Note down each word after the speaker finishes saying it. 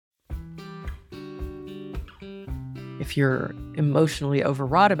if you're emotionally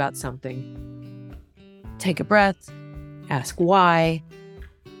overwrought about something, take a breath, ask why,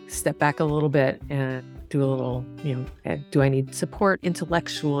 step back a little bit and do a little, do I need support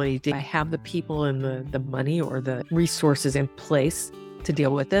intellectually? Do I have the people and the money or the resources in place to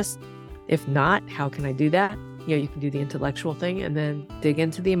deal with this? If not, how can I do that? You can do the intellectual thing and then dig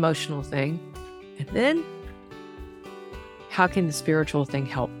into the emotional thing. And then how can the spiritual thing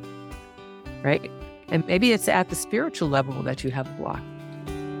help? Right? And maybe it's at the spiritual level that you have a block.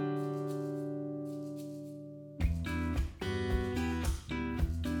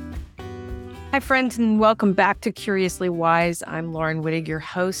 Hi, friends, and welcome back to Curiously Wise. I'm Laurin, Wittig, your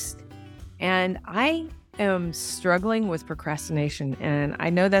host, and I am struggling with procrastination, and I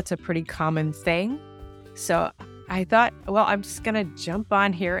know that's a pretty common thing. So I thought, well, I'm just going to jump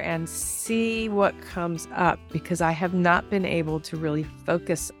on here and see what comes up because I have not been able to really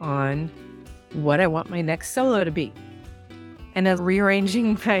focus on what I want my next solo to be. And I'm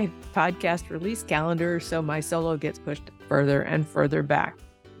rearranging my podcast release calendar so my solo gets pushed further and further back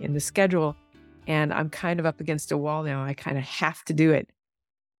in the schedule. And I'm kind of up against a wall now. I kind of have to do it.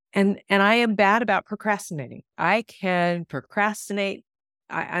 And I am bad about procrastinating. I can procrastinate.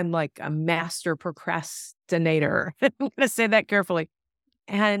 I'm like a master procrastinator. I'm going to say that carefully.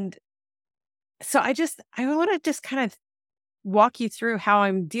 And so I want to just kind of walk you through how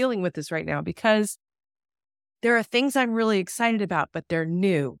I'm dealing with this right now, because there are things I'm really excited about, but they're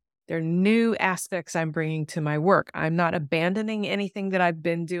new. They're new aspects I'm bringing to my work. I'm not abandoning anything that I've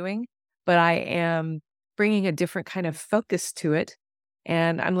been doing, but I am bringing a different kind of focus to it.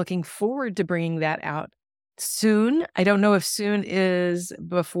 And I'm looking forward to bringing that out soon. I don't know if soon is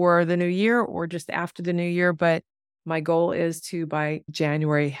before the new year or just after the new year, but my goal is to, by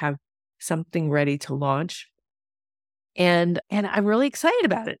January, have something ready to launch. And I'm really excited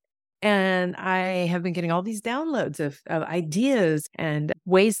about it. And I have been getting all these downloads of ideas and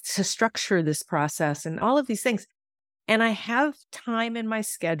ways to structure this process and all of these things. And I have time in my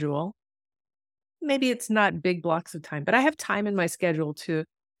schedule. Maybe it's not big blocks of time, but I have time in my schedule to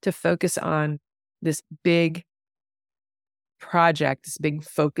focus on this big project, this big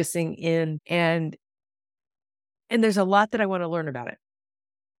focusing in, and there's a lot that I want to learn about it.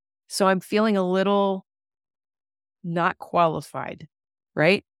 So I'm feeling a little not qualified,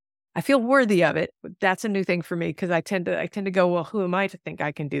 right? I feel worthy of it. That's a new thing for me because I tend to go, well, who am I to think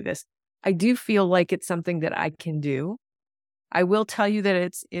I can do this? I do feel like it's something that I can do. I will tell you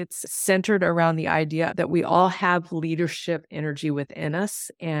that it's centered around the idea that we all have leadership energy within us,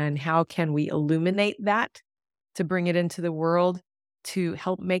 and how can we illuminate that to bring it into the world to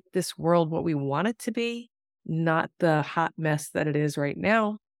help make this world what we want it to be, not the hot mess that it is right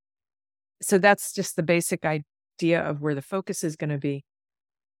now. So that's just the basic idea of where the focus is going to be.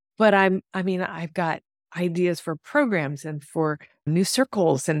 But I've got ideas for programs and for new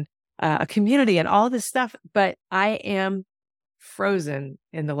circles and a community and all this stuff, but I am frozen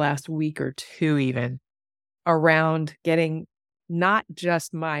in the last week or two even around getting not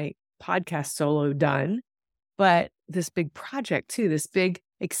just my podcast solo done, but this big project too, this big,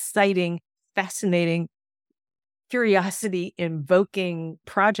 exciting, fascinating, curiosity invoking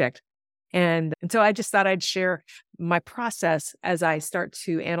project. And so I just thought I'd share my process as I start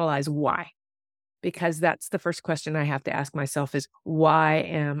to analyze why. Because that's the first question I have to ask myself is, why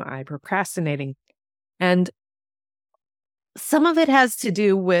am I procrastinating? And some of it has to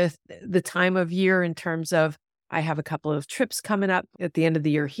do with the time of year in terms of I have a couple of trips coming up at the end of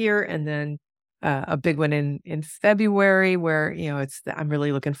the year here, and then a big one in February where, I'm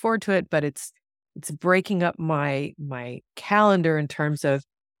really looking forward to it, but it's breaking up my calendar in terms of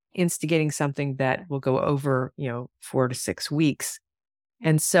instigating something that will go over, 4 to 6 weeks.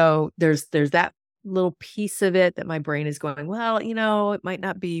 And so there's that little piece of it that my brain is going, well, it might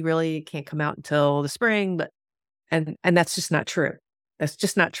not be really, it can't come out until the spring, but and that's just not true. That's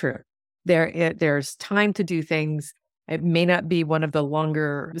just not true. There's time to do things. It may not be one of the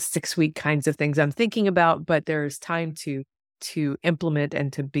longer 6-week kinds of things I'm thinking about, but there's time to implement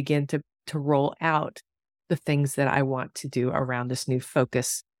and to begin to roll out the things that I want to do around this new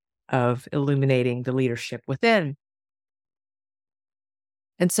focus of illuminating the leadership within.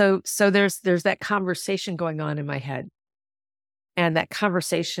 And so there's that conversation going on in my head. And that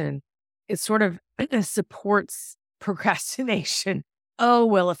conversation, it sort of supports procrastination. Oh,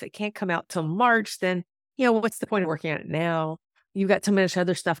 well, if it can't come out till March, then, what's the point of working on it now? You've got so much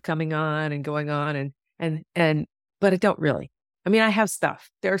other stuff coming on and going on but I don't really. I have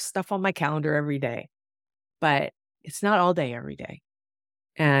stuff. There's stuff on my calendar every day, but it's not all day every day.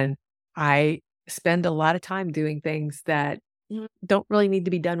 And I spend a lot of time doing things that don't really need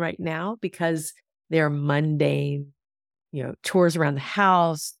to be done right now because they're mundane chores around the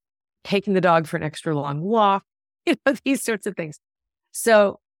house, taking the dog for an extra long walk, these sorts of things.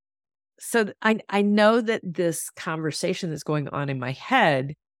 So I know that this conversation that's going on in my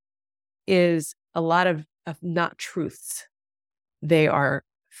head is a lot of not truths. They are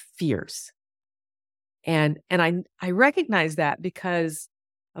fears. And I recognize that because,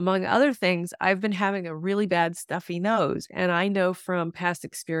 among other things, I've been having a really bad stuffy nose. And I know from past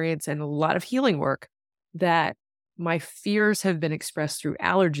experience and a lot of healing work that my fears have been expressed through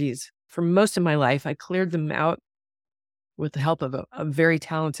allergies for most of my life. I cleared them out with the help of a very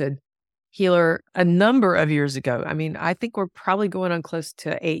talented healer a number of years ago. I mean, I think we're probably going on close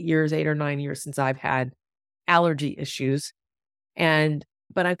to 8 or 9 years since I've had allergy issues.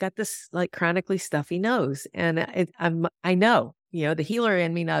 But I've got this like chronically stuffy nose, and I know, the healer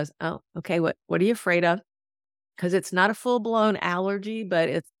in me knows, oh, okay, what are you afraid of? Because it's not a full blown allergy, but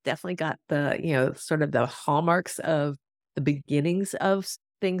it's definitely got the, sort of the hallmarks of the beginnings of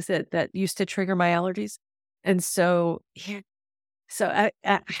things that used to trigger my allergies. And so, yeah, so I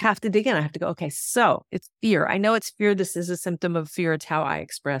have to dig in. I have to go, okay, so it's fear. I know it's fear. This is a symptom of fear. It's how I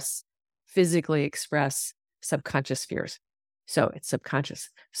physically express subconscious fears. So it's subconscious.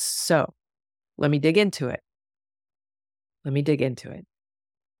 So let me dig into it.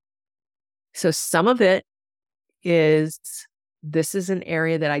 So some of it is, this is an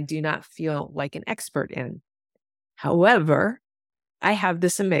area that I do not feel like an expert in. However, I have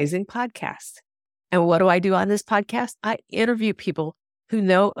this amazing podcast. And what do I do on this podcast? I interview people who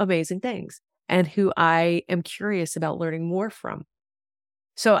know amazing things and who I am curious about learning more from.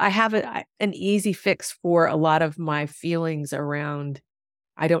 So I have an easy fix for a lot of my feelings around,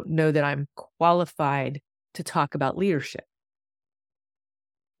 I don't know that I'm qualified to talk about leadership,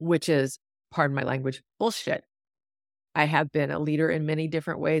 which is, pardon my language, bullshit. I have been a leader in many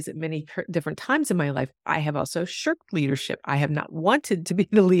different ways at many different times in my life. I have also shirked leadership. I have not wanted to be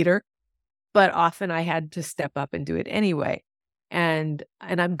the leader, but often I had to step up and do it anyway. And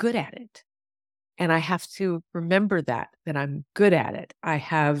I'm good at it. And I have to remember that I'm good at it. I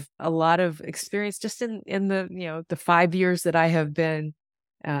have a lot of experience just in the, the 5 years that I have been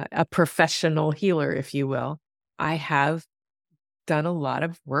a professional healer, if you will. I have done a lot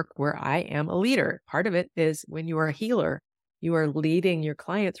of work where I am a leader. Part of it is when you are a healer, you are leading your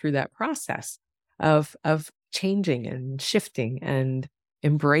client through that process of changing and shifting and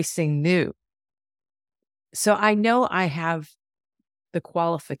embracing new. So I know I have the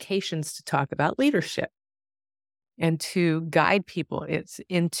qualifications to talk about leadership and to guide people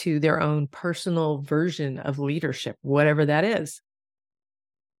into their own personal version of leadership, whatever that is.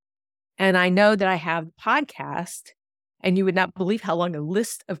 And I know that I have a podcast, and you would not believe how long a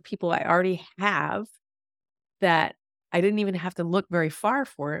list of people I already have that I didn't even have to look very far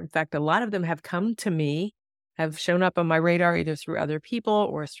for. In fact, a lot of them have come to me, have shown up on my radar either through other people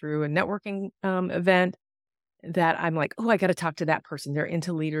or through a networking event, that I'm like, oh, I got to talk to that person. They're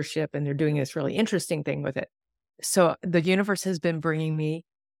into leadership and they're doing this really interesting thing with it. So the universe has been bringing me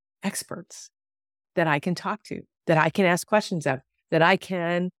experts that I can talk to, that I can ask questions of, that I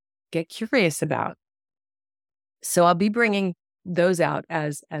can get curious about. So I'll be bringing those out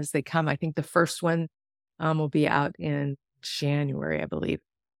as they come. I think the first one will be out in January, I believe.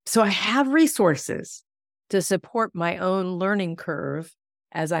 So I have resources to support my own learning curve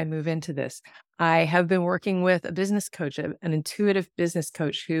as I move into this. I have been working with a business coach, an intuitive business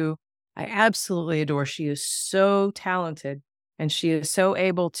coach who I absolutely adore. She is so talented and she is so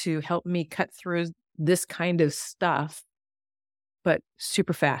able to help me cut through this kind of stuff, but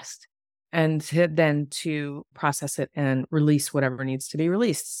super fast, and then to process it and release whatever needs to be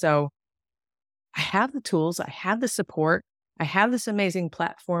released. So I have the tools, I have the support, I have this amazing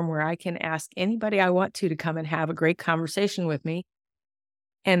platform where I can ask anybody I want to come and have a great conversation with me.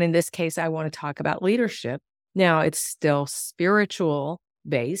 And in this case, I want to talk about leadership. Now, it's still spiritual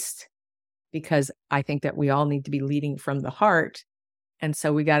based because I think that we all need to be leading from the heart. And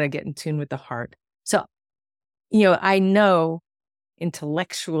so we got to get in tune with the heart. So, I know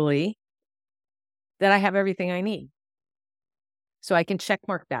intellectually that I have everything I need. So I can check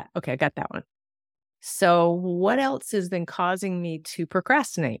mark that. Okay, I got that one. So what else has been causing me to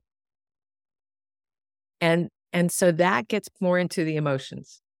procrastinate? And so that gets more into the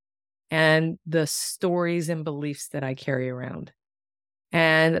emotions and the stories and beliefs that I carry around.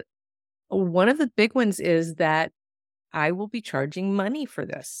 And one of the big ones is that I will be charging money for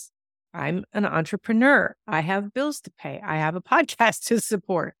this. I'm an entrepreneur. I have bills to pay. I have a podcast to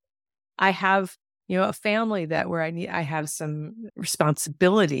support. I have, a family where I have some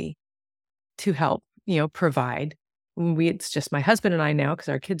responsibility to help, provide. It's just my husband and I now because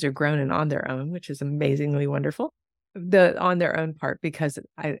our kids are grown and on their own, which is amazingly wonderful. on their own part, because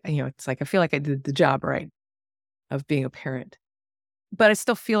it's like I feel like I did the job right of being a parent. But I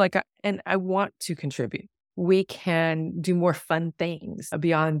still feel like I want to contribute. We can do more fun things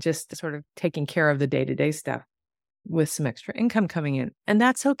beyond just sort of taking care of the day-to-day stuff with some extra income coming in. And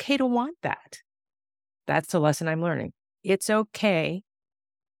that's okay to want that. That's the lesson I'm learning. It's okay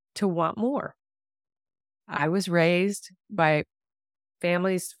to want more. I was raised by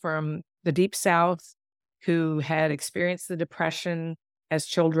families from the Deep South who had experienced the Depression as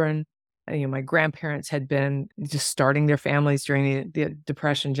children. My grandparents had been just starting their families during the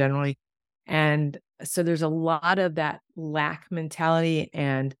Depression generally. And so there's a lot of that lack mentality.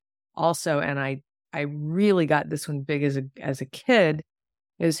 And also, and I really got this one big as a kid,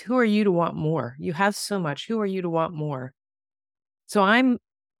 is who are you to want more? You have so much. Who are you to want more? So I'm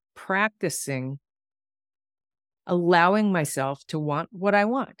practicing allowing myself to want what I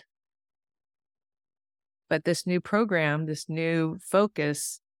want. But this new program, this new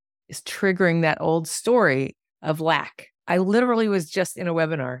focus is triggering that old story of lack. I literally was just in a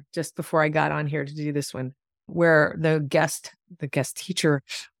webinar just before I got on here to do this one, where the guest teacher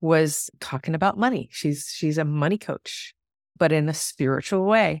was talking about money. She's a money coach, but in a spiritual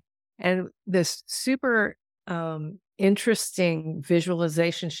way. And this super interesting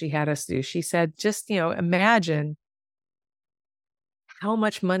visualization she had us do. She said, just, imagine how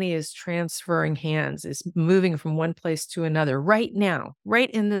much money is transferring hands, is moving from one place to another right now, right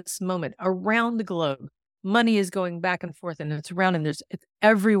in this moment, around the globe. Money is going back and forth, and it's around, and it's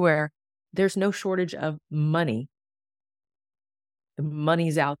everywhere. There's no shortage of money. The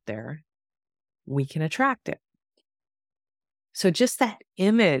money's out there. We can attract it. So just that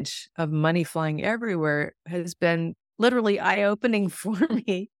image of money flying everywhere has been literally eye-opening for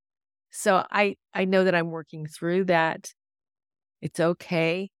me. So I know that I'm working through that. It's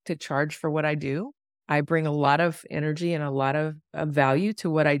okay to charge for what I do. I bring a lot of energy and a lot of value to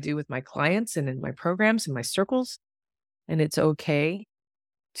what I do with my clients and in my programs and my circles. And it's okay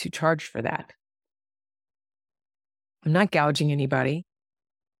to charge for that. I'm not gouging anybody.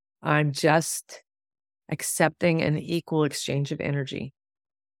 I'm just accepting an equal exchange of energy.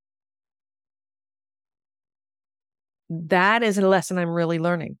 That is a lesson I'm really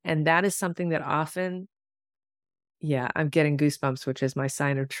learning. And that is something that often, I'm getting goosebumps, which is my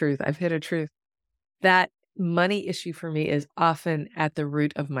sign of truth. I've hit a truth. That money issue for me is often at the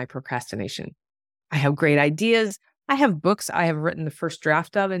root of my procrastination. I have great ideas. I have books I have written the first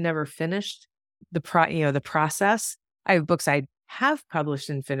draft of and never finished the process. I have books I have published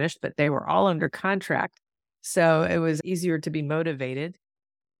and finished, but they were all under contract. So it was easier to be motivated.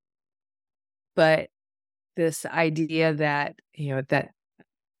 But this idea that, that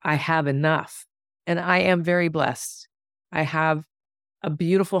I have enough, and I am very blessed. I have a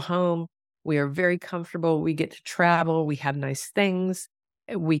beautiful home. We are very comfortable. We get to travel. We have nice things.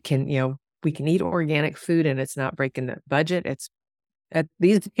 We can eat organic food and it's not breaking the budget.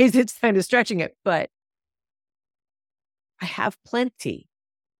 These days it's kind of stretching it, but I have plenty.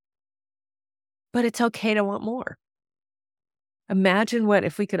 But it's okay to want more. Imagine what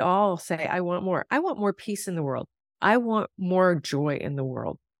if we could all say, I want more. I want more peace in the world. I want more joy in the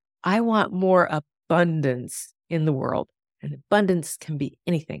world. I want more abundance in the world. And abundance can be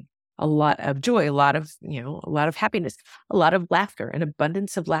anything. A lot of joy, a lot of happiness, a lot of laughter, an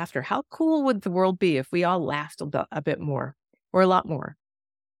abundance of laughter. How cool would the world be if we all laughed a bit more or a lot more?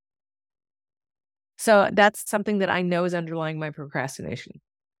 So that's something that I know is underlying my procrastination.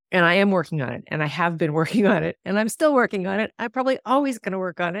 And I am working on it, and I have been working on it, and I'm still working on it. I'm probably always going to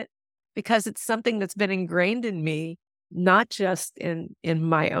work on it because it's something that's been ingrained in me, not just in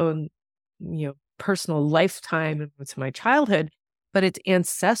my own, personal lifetime and with my childhood, but it's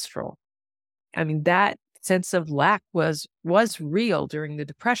ancestral. I mean, that sense of lack was real during the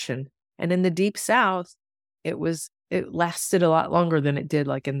Depression, and in the Deep South, it lasted a lot longer than it did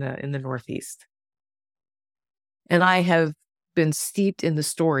like in the Northeast. And I have been steeped in the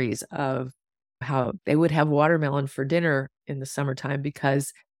stories of how they would have watermelon for dinner in the summertime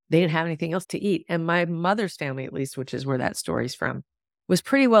because they didn't have anything else to eat. And my mother's family, at least, which is where that story's from, was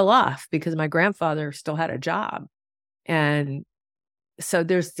pretty well off because my grandfather still had a job. And so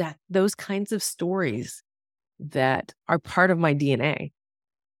there's those kinds of stories that are part of my DNA.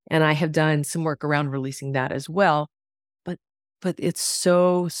 And I have done some work around releasing that as well. But it's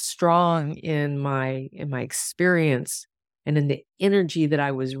so strong in my experience and in the energy that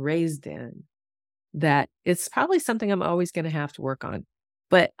I was raised in that it's probably something I'm always going to have to work on.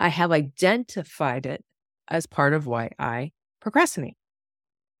 But I have identified it as part of why I procrastinate.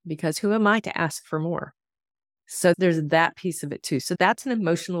 Because who am I to ask for more? So there's that piece of it too. So that's an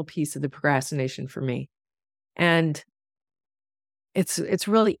emotional piece of the procrastination for me. And it's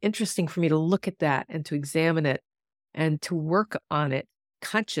really interesting for me to look at that and to examine it and to work on it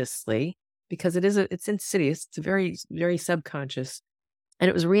consciously, because it's insidious. It's very, very subconscious. And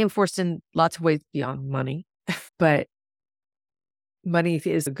it was reinforced in lots of ways beyond money. But money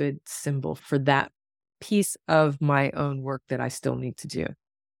is a good symbol for that piece of my own work that I still need to do.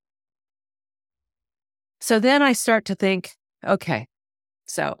 So then I start to think, okay,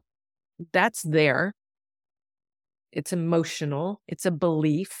 so that's there. It's emotional. It's a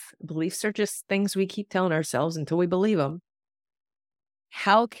belief. Beliefs are just things we keep telling ourselves until we believe them.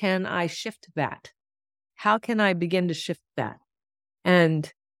 How can I shift that? How can I begin to shift that?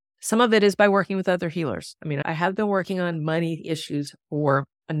 And some of it is by working with other healers. I mean, I have been working on money issues for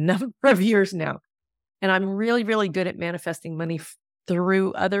a number of years now, and I'm really, really good at manifesting money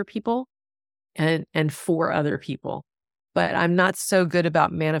through other people and for other people. But I'm not so good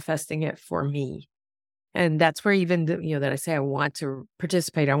about manifesting it for me. And that's where even, that I say I want to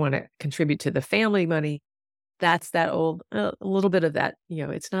participate, I want to contribute to the family money. That's that old, a little bit of that,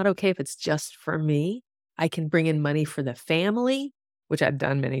 it's not okay if it's just for me. I can bring in money for the family, which I've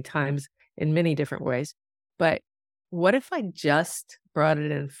done many times in many different ways. But what if I just brought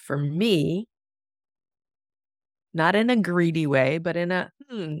it in for me, not in a greedy way, but in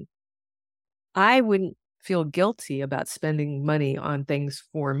I wouldn't feel guilty about spending money on things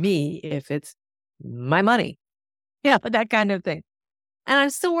for me if it's my money. Yeah, that kind of thing. And I'm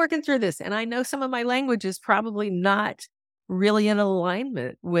still working through this. And I know some of my language is probably not really in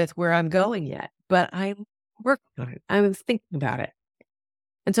alignment with where I'm going yet, but I'm working on it. I'm thinking about it.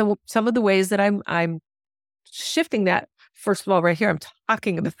 And so some of the ways that I'm shifting that, first of all, right here, I'm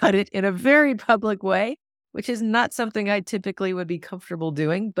talking about it in a very public way, which is not something I typically would be comfortable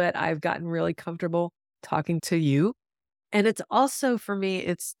doing, but I've gotten really comfortable talking to you. And it's also, for me,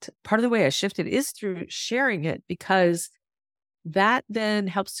 it's part of the way I shifted is through sharing it, because that then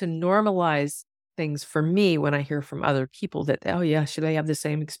helps to normalize things for me when I hear from other people that, oh yeah, should they have the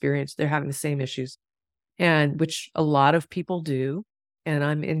same experience? They're having the same issues. And which a lot of people do. And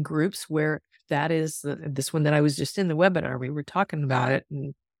I'm in groups where that is this one that I was just in the webinar, we were talking about it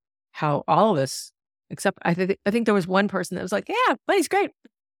and how all of us, except I think there was one person that was like, yeah, money's great.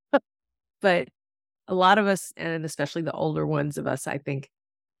 But a lot of us, and especially the older ones of us, I think,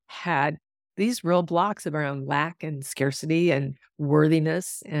 had these real blocks around lack and scarcity and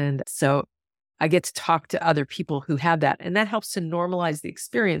worthiness. And so I get to talk to other people who have that. And that helps to normalize the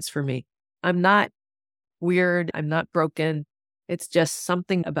experience for me. I'm not weird. I'm not broken. It's just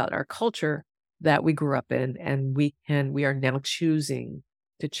something about our culture that we grew up in. And we are now choosing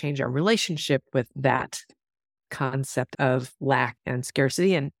to change our relationship with that concept of lack and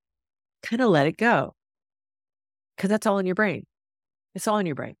scarcity and kind of let it go. Because that's all in your brain. It's all in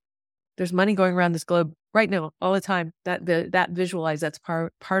your brain. There's money going around this globe right now, all the time. That visualize, that's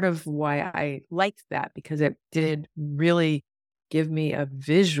part of why I liked that, because it did really give me a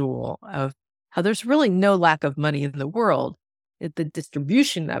visual of how there's really no lack of money in the world. The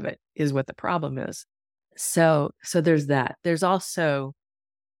distribution of it is what the problem is. So there's that. There's also,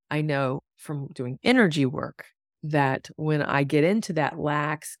 I know from doing energy work, that when I get into that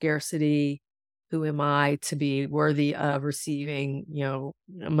lack, scarcity, who am I to be worthy of receiving,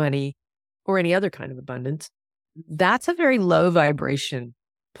 money or any other kind of abundance? That's a very low vibration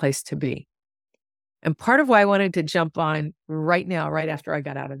place to be. And part of why I wanted to jump on right now, right after I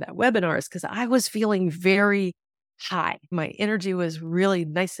got out of that webinar, is because I was feeling very high. My energy was really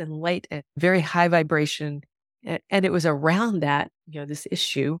nice and light and very high vibration. And it was around that, this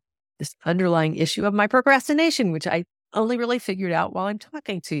issue, this underlying issue of my procrastination, which I only really figured out while I'm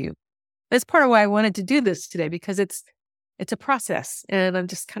talking to you. That's part of why I wanted to do this today, because it's a process, and I'm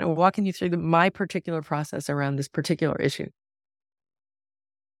just kind of walking you through my particular process around this particular issue.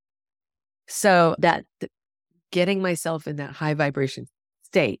 So that getting myself in that high vibration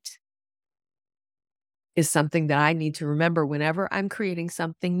state is something that I need to remember whenever I'm creating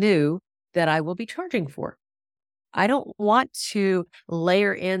something new that I will be charging for. I don't want to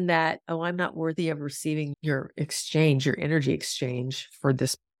layer in that, oh, I'm not worthy of receiving your exchange, your energy exchange for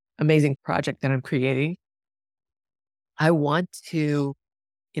this amazing project that I'm creating. I want to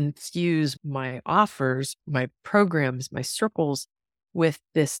infuse my offers, my programs, my circles with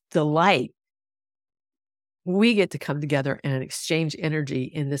this delight. We get to come together and exchange energy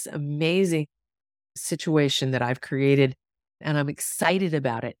in this amazing situation that I've created. And I'm excited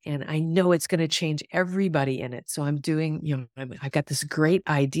about it. And I know it's going to change everybody in it. So I'm doing, I've got this great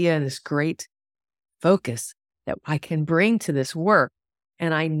idea and this great focus that I can bring to this work.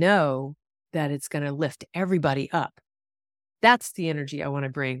 And I know that it's going to lift everybody up. That's the energy I want to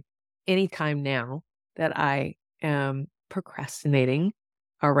bring anytime now. that I am procrastinating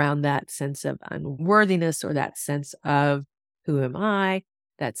around that sense of unworthiness or that sense of who am I,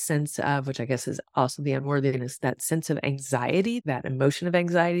 that sense of, which I guess is also the unworthiness, that sense of anxiety, that emotion of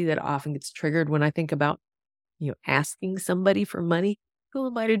anxiety that often gets triggered when I think about, asking somebody for money. Who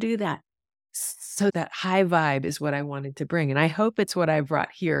am I to do that? So that high vibe is what I wanted to bring. And I hope it's what I brought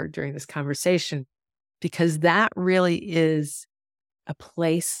here during this conversation, because that really is a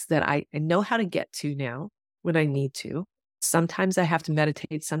place that I know how to get to now when I need to. Sometimes I have to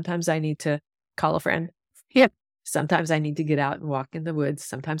meditate. Sometimes I need to call a friend. Yeah. Sometimes I need to get out and walk in the woods.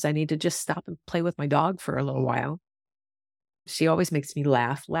 Sometimes I need to just stop and play with my dog for a little while. She always makes me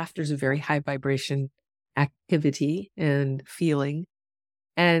laugh. Laughter is a very high vibration activity and feeling.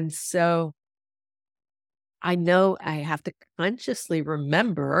 And so I know I have to consciously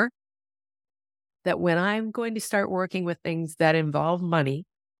remember that when I'm going to start working with things that involve money,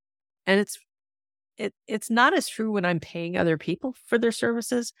 and it's not as true when I'm paying other people for their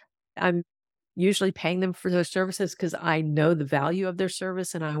services. I'm usually paying them for those services because I know the value of their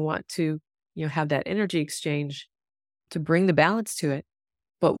service and I want to, have that energy exchange to bring the balance to it.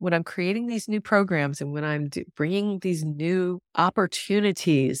 But when I'm creating these new programs and when I'm bringing these new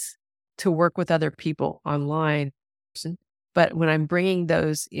opportunities to work with other people online, but when I'm bringing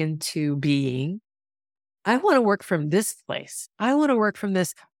those into being, I want to work from this place. I want to work from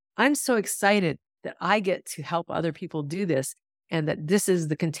this. I'm so excited that I get to help other people do this and that this is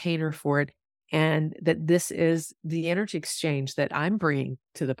the container for it and that this is the energy exchange that I'm bringing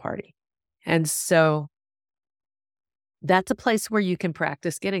to the party. And so that's a place where you can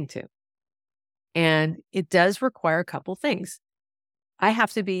practice getting to. And it does require a couple things. I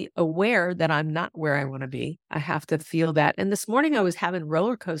have to be aware that I'm not where I want to be. I have to feel that. And this morning I was having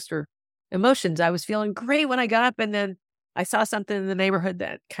roller coaster emotions. I was feeling great when I got up and then I saw something in the neighborhood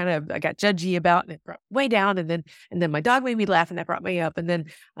that I got judgy about and it brought me way down. And then my dog made me laugh and that brought me up. And then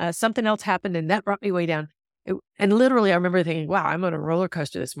something else happened and that brought me way down. And literally I remember thinking, wow, I'm on a roller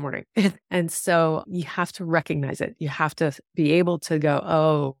coaster this morning. And so you have to recognize it. You have to be able to go,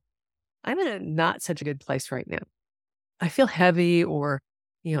 oh, I'm in a not such a good place right now. I feel heavy or,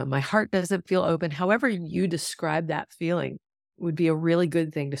 my heart doesn't feel open. However you describe that feeling would be a really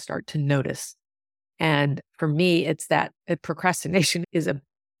good thing to start to notice. And for me, it's that procrastination is a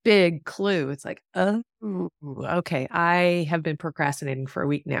big clue. It's like, oh, okay, I have been procrastinating for a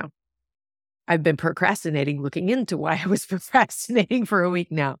week now. I've been procrastinating looking into why I was procrastinating for a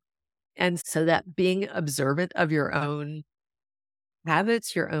week now. And so that being observant of your own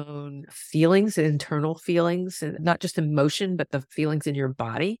habits, your own feelings, internal feelings, and not just emotion, but the feelings in your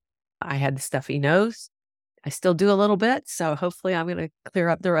body. I had the stuffy nose. I still do a little bit. So hopefully I'm going to clear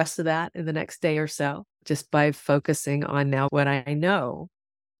up the rest of that in the next day or so, just by focusing on now what I know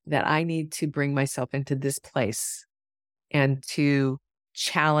that I need to bring myself into this place and to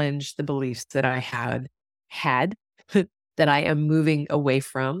challenge the beliefs that I had that I am moving away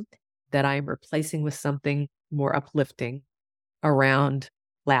from, that I'm replacing with something more uplifting around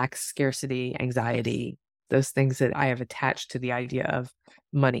lack, scarcity, anxiety, those things that I have attached to the idea of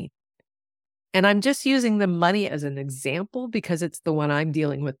money. And I'm just using the money as an example because it's the one I'm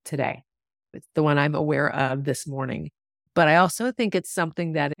dealing with today. It's the one I'm aware of this morning. But I also think it's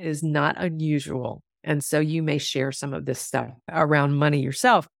something that is not unusual. And so you may share some of this stuff around money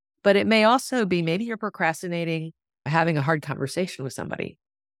yourself, but it may also be maybe you're procrastinating having a hard conversation with somebody.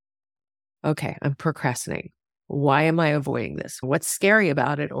 Okay, I'm procrastinating. Why am I avoiding this? What's scary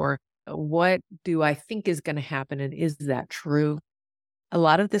about it? Or what do I think is going to happen? And is that true? A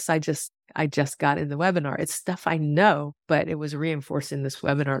lot of this I just got in the webinar. It's stuff I know, but it was reinforced in this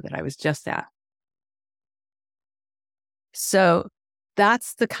webinar that I was just at. So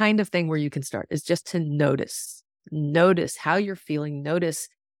that's the kind of thing where you can start, is just to notice how you're feeling. Notice,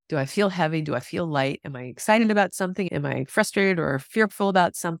 do I feel heavy? Do I feel light? Am I excited about something? Am I frustrated or fearful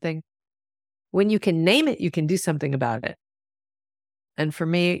about something? When you can name it, you can do something about it. And for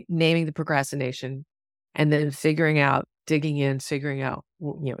me, naming the procrastination and then digging in, figuring out,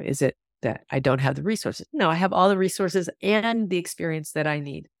 is it that I don't have the resources? No, I have all the resources and the experience that I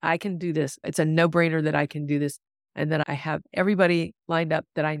need. I can do this. It's a no-brainer that I can do this. And then I have everybody lined up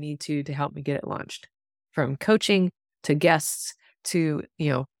that I need to help me get it launched, from coaching to guests to,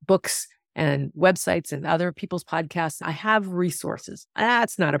 books and websites and other people's podcasts. I have resources.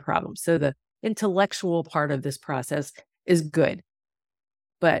 That's not a problem. So the intellectual part of this process is good.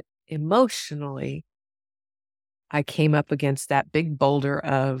 But emotionally, I came up against that big boulder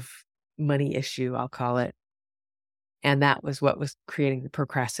of money issue, I'll call it. And that was what was creating the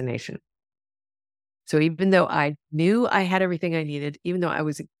procrastination. So even though I knew I had everything I needed, even though I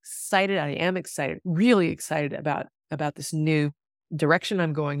was excited, I am excited, really excited about this new direction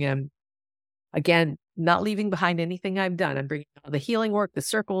I'm going in. Again, not leaving behind anything I've done. I'm bringing all the healing work, the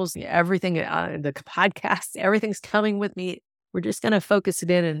circles, everything, the podcasts, everything's coming with me. We're just going to focus it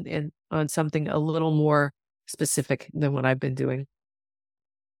in and on something a little more specific than what I've been doing.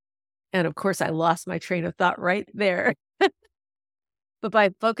 And of course, I lost my train of thought right there. But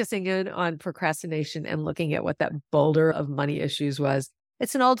by focusing in on procrastination and looking at what that boulder of money issues was,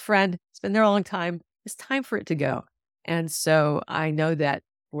 it's an old friend. It's been there a long time. It's time for it to go. And so I know that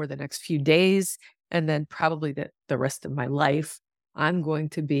for the next few days, and then probably the rest of my life, I'm going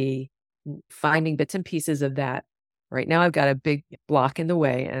to be finding bits and pieces of that. Right now, I've got a big block in the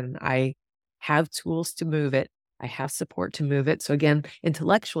way, and I have tools to move it. I have support to move it. So again,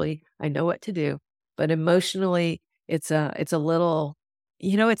 intellectually, I know what to do, but emotionally, it's a little,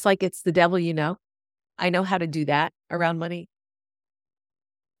 it's like it's the devil, I know how to do that around money,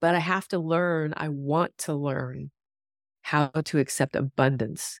 but I have to learn. I want to learn how to accept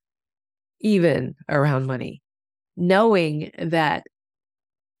abundance, even around money, knowing that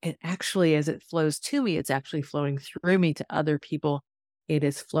it actually, as it flows to me, it's actually flowing through me to other people. It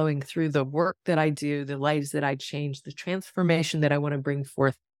is flowing through the work that I do, the lives that I change, the transformation that I want to bring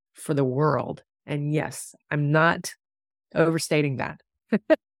forth for the world. And yes, I'm not overstating that.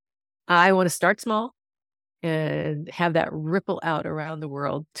 I want to start small and have that ripple out around the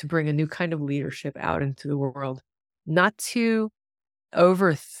world to bring a new kind of leadership out into the world, not to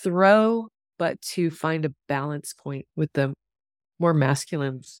overthrow, but to find a balance point with the more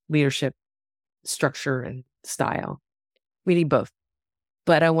masculine leadership structure and style. We need both.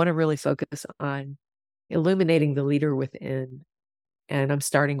 But I want to really focus on illuminating the leader within. And I'm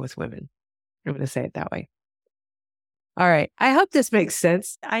starting with women. I'm going to say it that way. All right. I hope this makes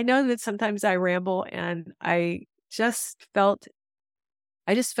sense. I know that sometimes I ramble, and I just felt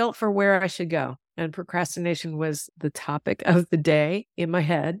for where I should go. And procrastination was the topic of the day in my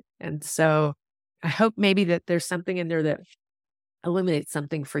head. And so I hope maybe that there's something in there that illuminates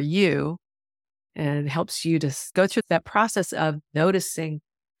something for you and helps you to go through that process of noticing,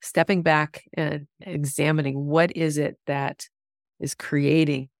 stepping back and examining what is it that is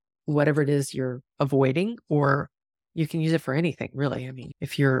creating whatever it is you're avoiding, or you can use it for anything, really. I mean,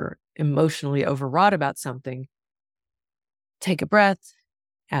 if you're emotionally overwrought about something, take a breath,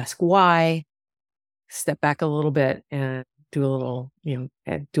 ask why, step back a little bit and do a little,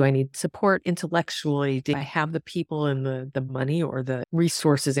 do I need support intellectually? Do I have the people and the money or the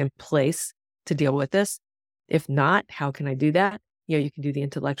resources in place to deal with this? If not, how can I do that? You can do the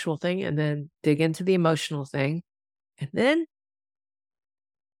intellectual thing and then dig into the emotional thing. And then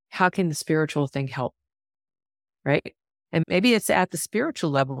how can the spiritual thing help? Right? And maybe it's at the spiritual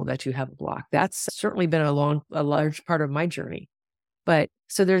level that you have a block. That's certainly been a large part of my journey. But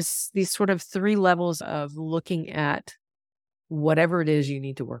so there's these sort of 3 levels of looking at whatever it is you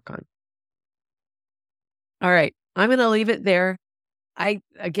need to work on. All right. I'm going to leave it there. I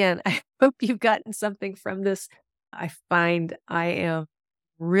hope you've gotten something from this. I find I am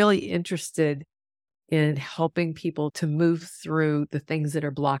really interested in helping people to move through the things that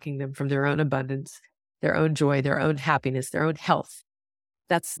are blocking them from their own abundance, their own joy, their own happiness, their own health.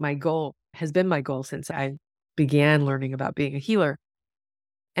 That's my goal, has been my goal since I began learning about being a healer.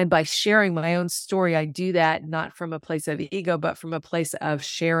 And by sharing my own story, I do that not from a place of ego, but from a place of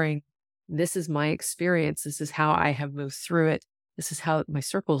sharing, this is my experience. This is how I have moved through it. This is how my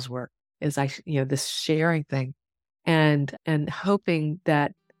circles work, is this sharing thing, and hoping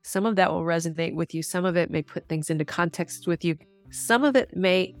that some of that will resonate with you. Some of it may put things into context with you. Some of it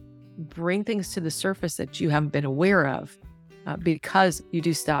may bring things to the surface that you haven't been aware of because you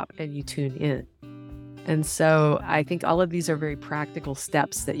do stop and you tune in. And so I think all of these are very practical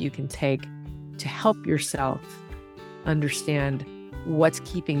steps that you can take to help yourself understand what's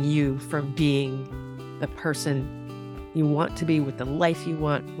keeping you from being the person you want to be, with the life you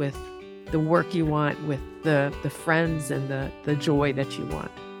want, with the work you want, with the friends and the joy that you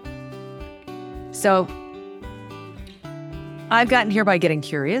want. So I've gotten here by getting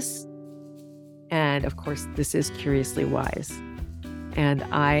curious. And of course, this is Curiously Wise. And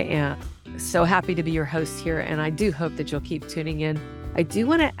I am so happy to be your host here. And I do hope that you'll keep tuning in. I do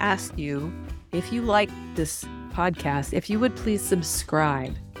want to ask you, if you like this podcast, if you would please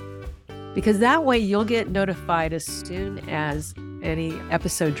subscribe, because that way you'll get notified as soon as any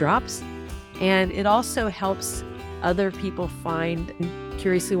episode drops. And it also helps other people find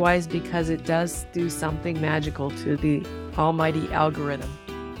Curiously Wise, because it does do something magical to the almighty algorithm.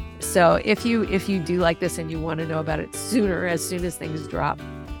 So if you do like this and you want to know about it sooner, as soon as things drop,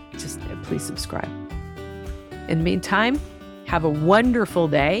 just please subscribe. In the meantime, have a wonderful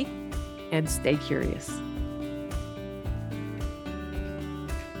day and stay curious.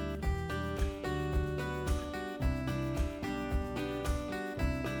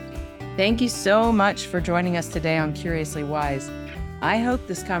 Thank you so much for joining us today on Curiously Wise. I hope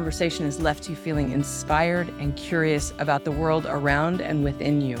this conversation has left you feeling inspired and curious about the world around and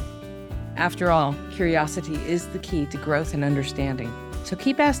within you. After all, curiosity is the key to growth and understanding. So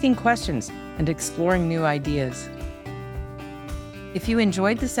keep asking questions and exploring new ideas. If you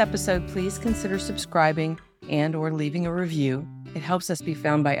enjoyed this episode, please consider subscribing and/or leaving a review. It helps us be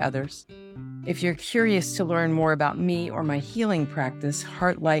found by others. If you're curious to learn more about me or my healing practice,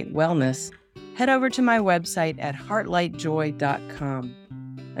 Heartlight Wellness, head over to my website at heartlightjoy.com.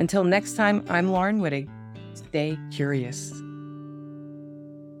 Until next time, I'm Laurin Wittig. Stay curious.